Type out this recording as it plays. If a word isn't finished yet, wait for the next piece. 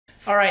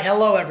Alright,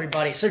 hello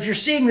everybody. So if you're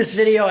seeing this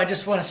video, I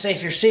just want to say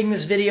if you're seeing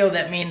this video,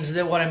 that means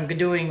that what I'm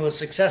doing was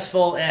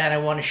successful and I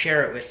want to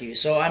share it with you.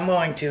 So I'm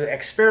going to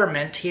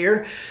experiment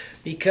here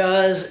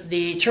because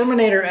the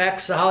Terminator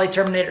X, the Holley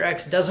Terminator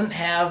X, doesn't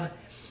have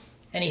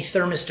any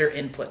thermistor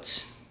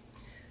inputs.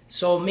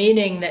 So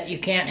meaning that you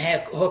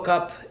can't hook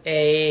up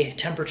a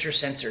temperature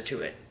sensor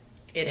to it.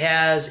 It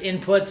has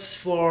inputs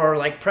for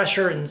like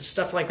pressure and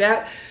stuff like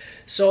that.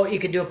 So you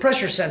could do a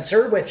pressure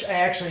sensor, which I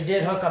actually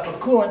did hook up a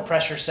coolant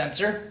pressure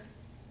sensor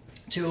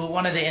to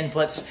one of the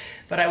inputs,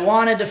 but I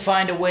wanted to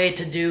find a way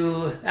to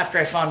do, after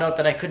I found out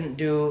that I couldn't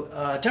do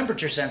a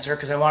temperature sensor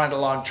because I wanted to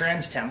log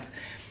trans temp,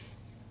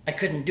 I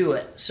couldn't do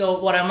it.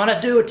 So what I'm going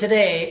to do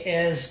today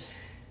is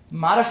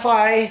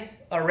modify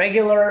a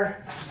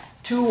regular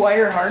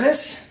 2-wire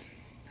harness.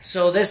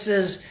 So this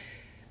is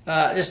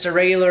just a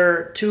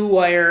regular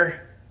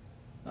 2-wire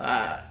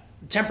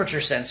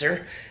temperature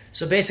sensor.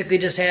 So basically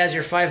just has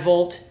your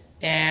 5-volt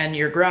and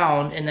your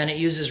ground, and then it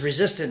uses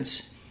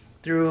resistance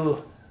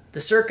through the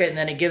circuit, and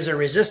then it gives a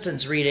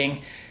resistance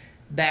reading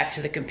back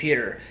to the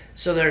computer.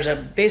 So there's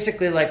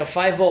basically like a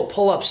 5-volt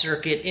pull-up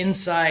circuit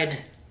inside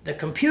the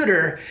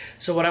computer.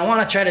 So what I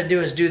want to try to do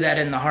is do that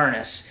in the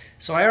harness.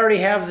 So I already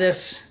have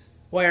this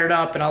wired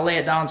up, and I'll lay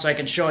it down so I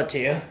can show it to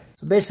you.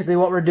 So basically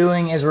what we're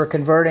doing is we're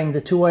converting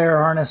the 2-wire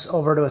harness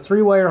over to a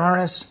 3-wire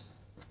harness.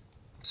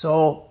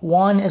 So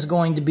one is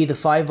going to be the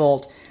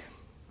 5-volt,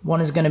 one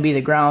is going to be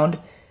the ground.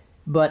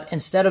 But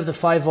instead of the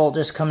 5-volt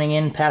just coming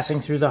in, passing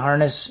through the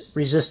harness,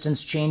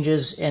 resistance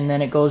changes, and then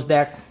it goes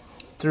back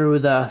through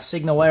the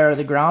signal wire of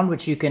the ground,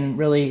 which you can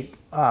really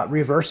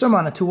reverse them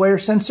on a 2-wire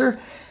sensor.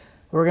 What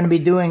we're going to be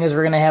doing is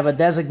we're going to have a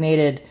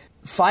designated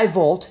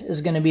 5-volt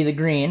is going to be the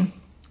green.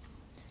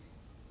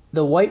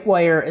 The white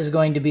wire is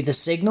going to be the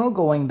signal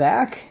going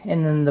back,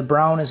 and then the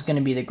brown is going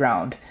to be the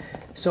ground.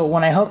 So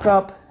when I hook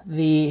up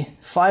the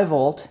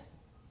 5-volt,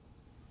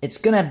 it's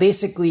going to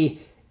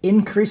basically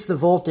increase the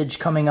voltage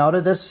coming out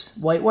of this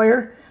white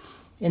wire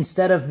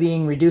instead of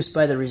being reduced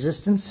by the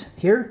resistance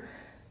here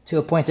to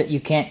a point that you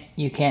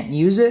can't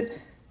use it.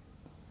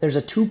 There's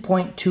a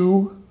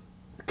 2.2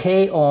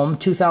 k ohm,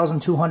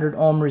 2200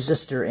 ohm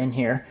resistor in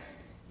here,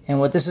 and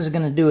what this is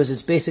going to do is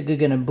it's basically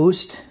going to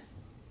boost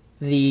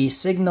the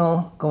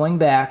signal going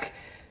back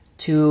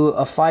to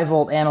a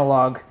 5-volt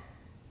analog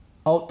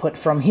output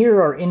from here,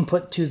 or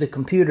input to the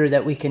computer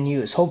that we can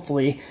use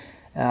hopefully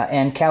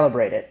and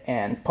calibrate it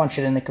and punch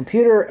it in the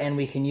computer, and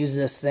we can use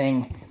this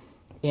thing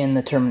in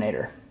the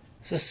Terminator.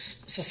 So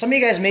some of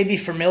you guys may be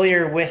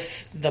familiar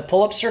with the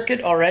pull-up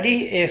circuit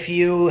already if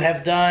you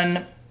have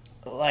done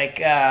like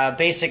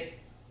basic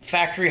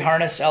factory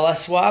harness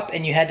LS swap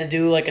and you had to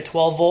do like a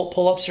 12-volt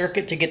pull-up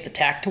circuit to get the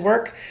tach to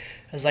work.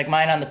 It was like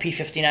mine on the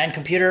P59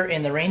 computer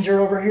in the Ranger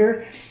over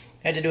here.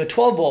 I had to do a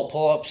 12-volt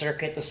pull-up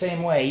circuit the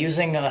same way,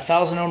 using a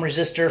 1000 ohm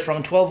resistor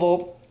from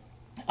 12-volt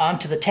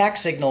onto the tach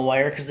signal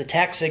wire, because the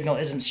tach signal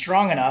isn't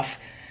strong enough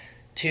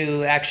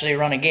to actually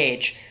run a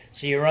gauge.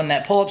 So you run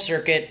that pull-up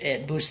circuit,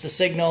 it boosts the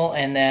signal,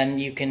 and then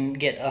you can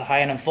get a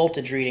high enough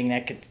voltage reading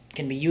that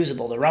can be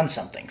usable to run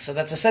something. So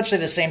that's essentially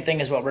the same thing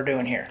as what we're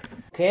doing here.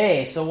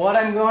 Okay, so what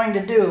I'm going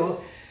to do,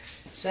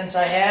 since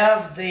I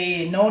have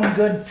the known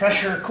good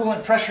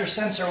coolant pressure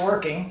sensor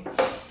working,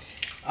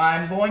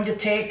 I'm going to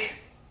take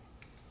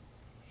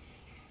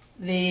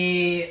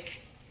the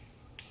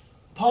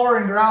power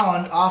and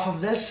ground off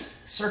of this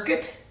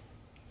circuit,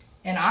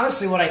 and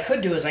honestly what I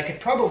could do is I could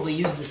probably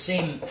use the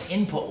same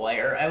input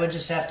wire. I would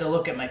just have to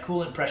look at my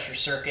coolant pressure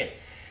circuit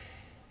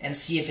and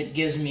see if it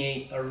gives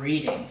me a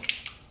reading.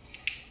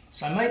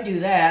 So I might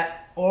do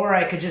that, or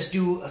I could just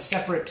do a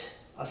separate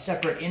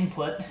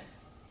input,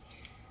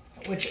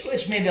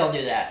 which maybe I'll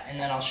do that, and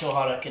then I'll show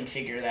how to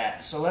configure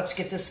that. So let's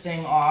get this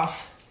thing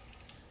off.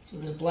 So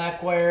this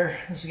black wire,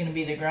 this is going to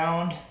be the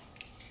ground.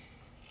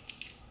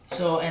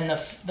 So, and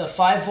the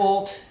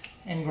 5-volt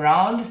and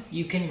ground,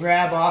 you can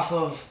grab off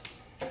of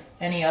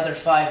any other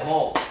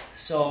 5-volt.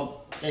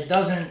 So it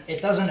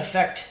doesn't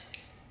affect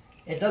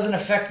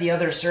the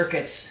other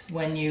circuits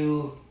when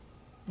you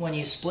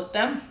split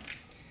them.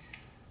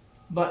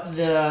 But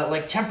the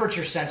like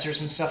temperature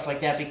sensors and stuff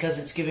like that, because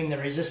it's giving the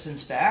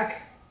resistance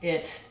back,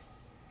 you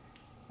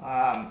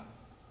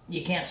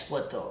can't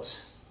split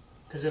those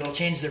because it'll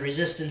change the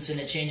resistance and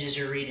it changes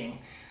your reading.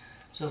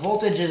 So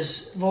voltage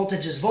is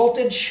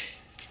voltage.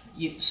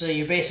 So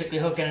you're basically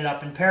hooking it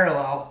up in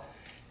parallel,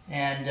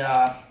 and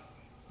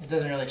it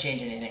doesn't really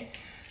change anything.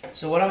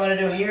 So what I'm going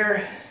to do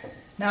here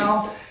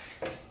now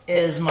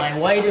is my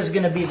white is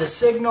going to be the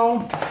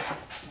signal,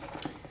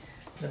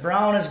 the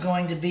brown is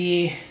going to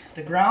be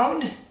the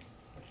ground,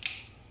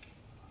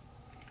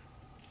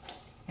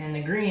 and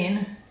the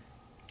green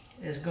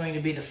is going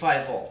to be the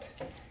 5-volt.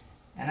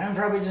 And I'm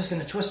probably just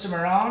going to twist them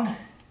around.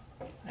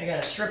 I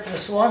got to strip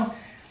this one.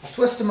 I'll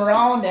twist them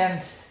around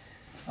and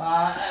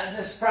I'll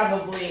just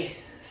probably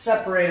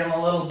separate them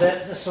a little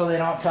bit just so they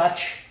don't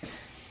touch.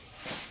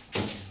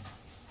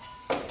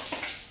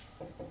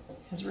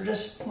 Because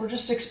we're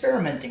just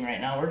experimenting right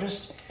now. We're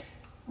just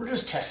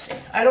testing.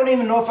 I don't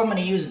even know if I'm going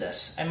to use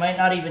this. I might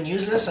not even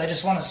use this. I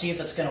just want to see if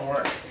it's going to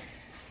work.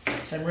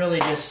 So I'm really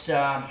just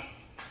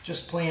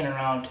playing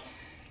around.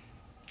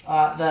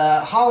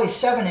 The Holley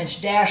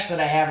 7-inch dash that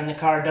I have in the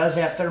car does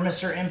have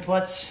thermistor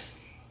inputs,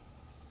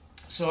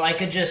 so I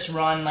could just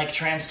run like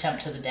trans temp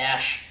to the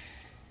dash.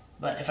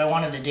 But if I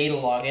wanted to data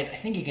log it, I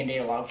think you can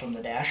data log from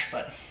the dash,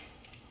 but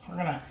we're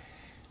gonna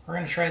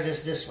try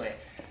this way.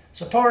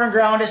 So power and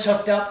ground is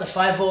hooked up, the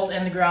 5-volt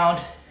and the ground.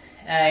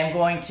 I'm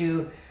going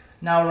to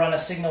now run a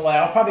signal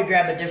wire. I'll probably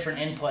grab a different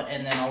input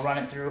and then I'll run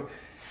it through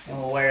and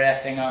we'll wire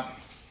that thing up.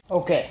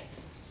 Okay,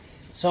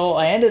 so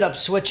I ended up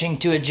switching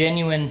to a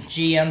genuine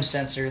GM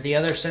sensor. The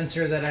other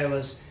sensor that I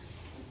was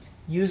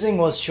using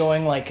was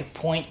showing like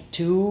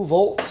 0.2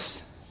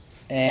 volts,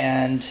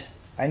 and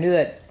I knew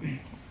that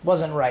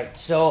wasn't right.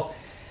 So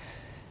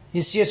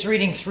you see it's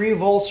reading 3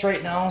 volts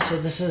right now, so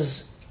this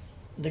is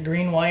the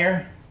green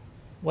wire.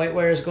 White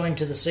wire is going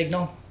to the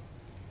signal,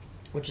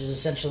 which is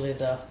essentially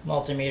the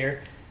multimeter.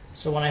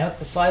 So when I hook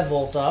the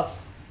 5-volt up,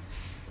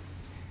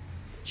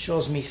 it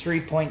shows me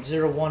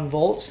 3.01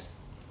 volts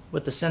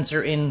with the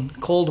sensor in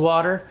cold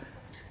water.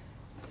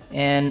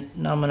 And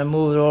now I'm going to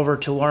move it over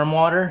to warm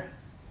water,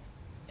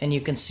 and you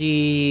can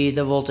see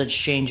the voltage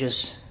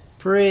changes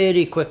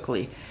pretty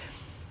quickly.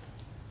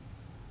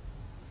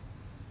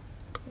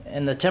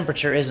 And the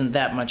temperature isn't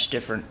that much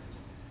different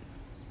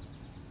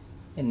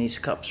in these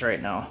cups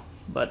right now,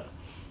 but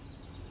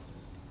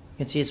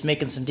you can see it's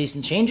making some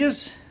decent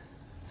changes.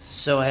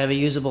 So I have a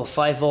usable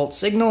 5-volt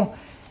signal,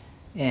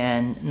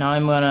 and now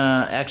I'm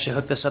gonna actually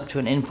hook this up to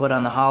an input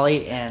on the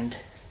Holley and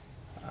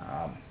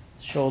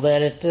show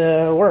that it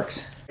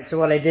works. So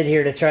what I did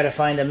here to try to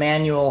find a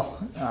manual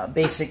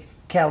basic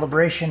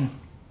calibration,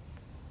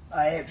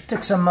 I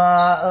took some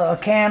a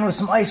can with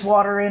some ice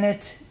water in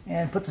it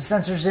and put the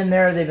sensors in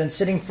there. They've been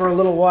sitting for a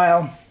little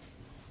while.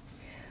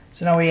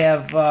 So now we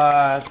have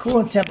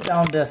coolant temp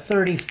down to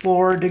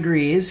 34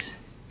 degrees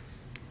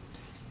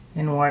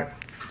and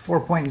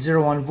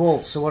 4.01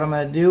 volts. So what I'm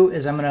going to do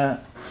is I'm going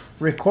to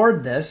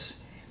record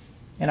this,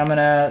 and I'm going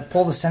to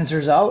pull the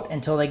sensors out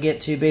until they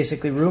get to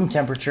basically room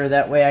temperature.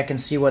 That way I can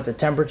see what the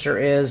temperature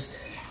is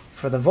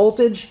for the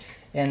voltage,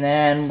 and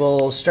then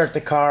we'll start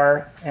the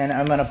car, and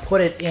I'm going to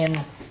put it in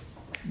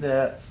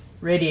the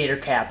radiator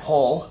cap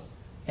hole,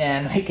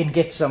 and we can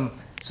get some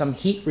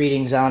heat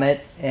readings on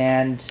it,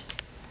 and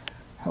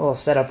we'll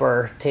set up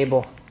our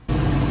table.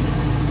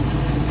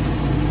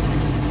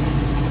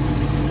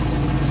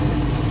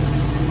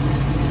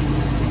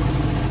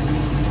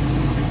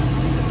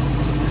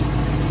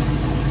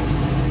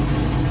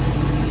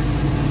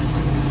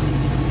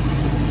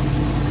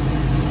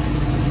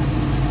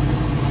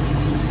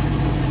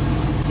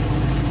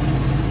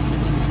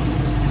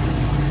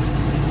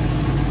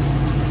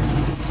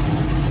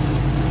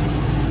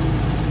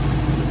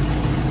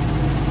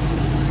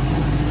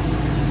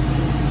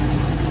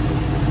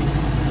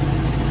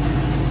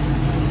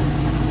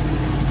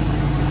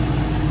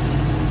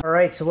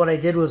 Alright, so what I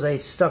did was I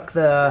stuck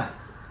the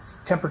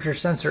temperature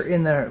sensor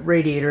in the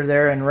radiator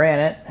there and ran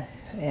it,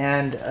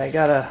 and I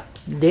got a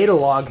data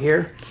log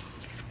here.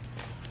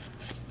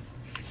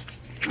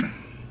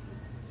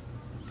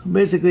 So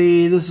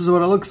basically this is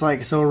what it looks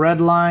like. So red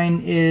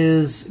line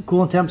is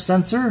coolant temp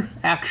sensor,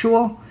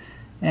 actual,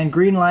 and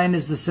green line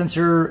is the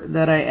sensor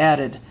that I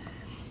added.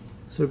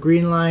 So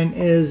green line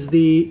is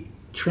the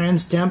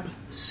trans temp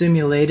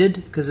simulated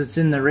because it's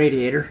in the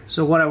radiator.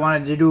 So what I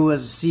wanted to do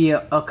was see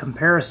a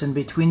comparison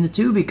between the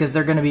two because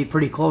they're going to be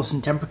pretty close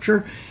in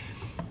temperature.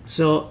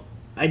 So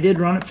I did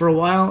run it for a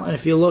while, and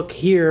if you look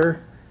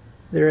here,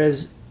 there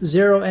is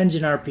 0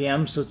 engine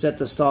RPM, so it's at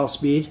the stall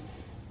speed.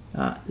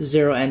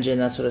 0 engine,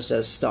 that's what it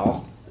says,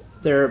 stall.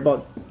 They're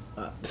about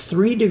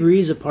 3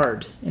 degrees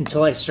apart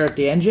until I start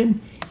the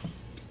engine.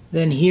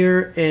 Then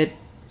here it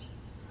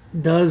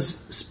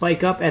does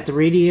spike up at the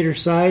radiator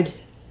side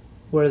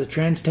where the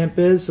trans temp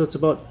is, so it's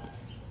about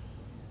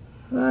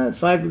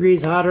 5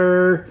 degrees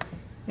hotter,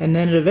 and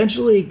then it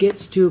eventually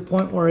gets to a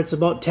point where it's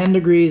about 10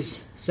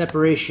 degrees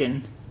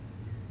separation.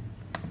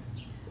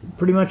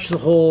 Pretty much the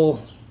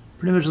whole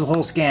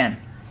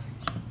scan.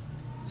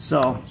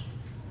 So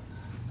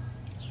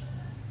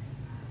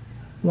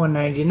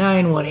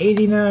 199,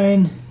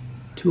 189,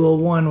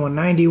 201,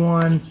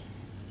 191,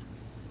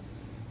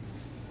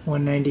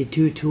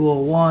 192,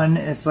 201.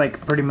 It's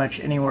like pretty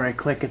much anywhere I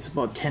click, it's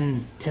about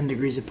 10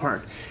 degrees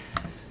apart.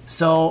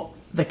 So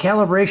the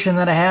calibration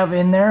that I have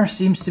in there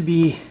seems to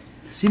be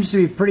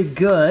pretty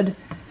good.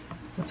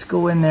 Let's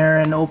go in there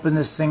and open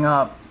this thing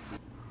up.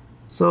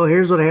 So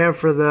here's what I have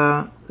for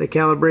the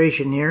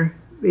calibration here.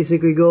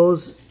 Basically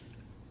goes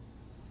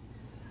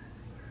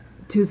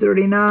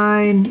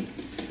 239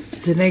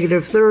 to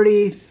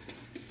 -30,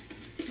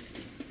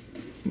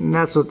 and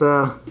that's what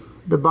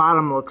the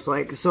bottom looks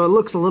like. So it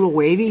looks a little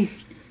wavy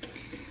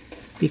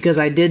because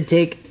I did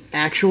take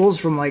actuals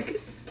from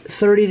like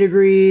 30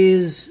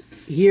 degrees.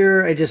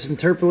 Here I just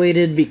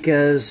interpolated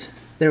because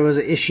there was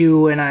an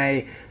issue when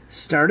I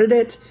started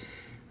it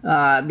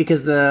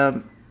because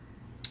the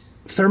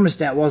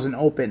thermostat wasn't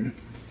open.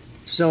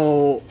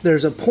 So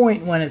there's a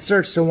point when it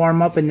starts to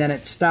warm up and then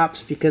it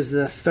stops because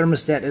the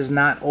thermostat is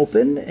not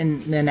open,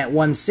 and then at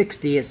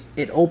 160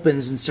 it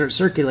opens and starts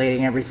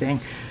circulating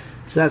everything.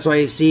 So that's why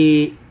you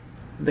see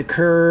the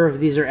curve.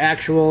 These are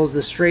actuals.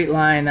 The straight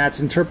line, that's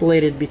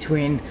interpolated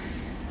between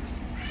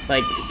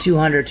like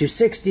 200,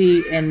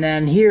 260, and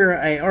then here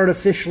I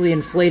artificially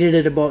inflated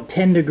it about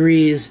 10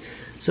 degrees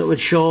so it would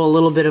show a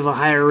little bit of a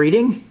higher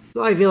reading.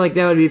 So I feel like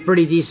that would be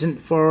pretty decent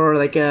for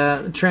like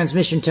a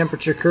transmission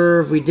temperature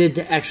curve. We did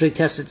actually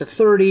test it to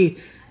 30,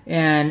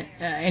 and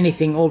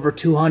anything over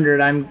 200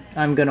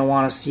 I'm gonna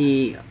want to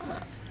see.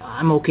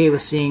 I'm okay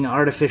with seeing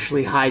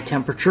artificially high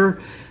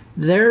temperature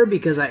there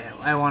because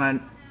I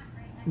want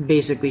to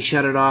basically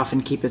shut it off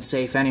and keep it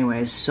safe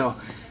anyways. So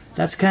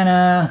that's kind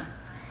of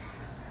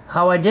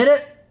how I did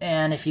it.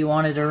 And if you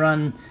wanted to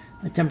run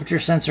a temperature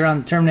sensor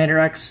on the Terminator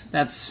X,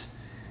 that's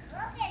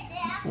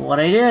what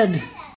I did.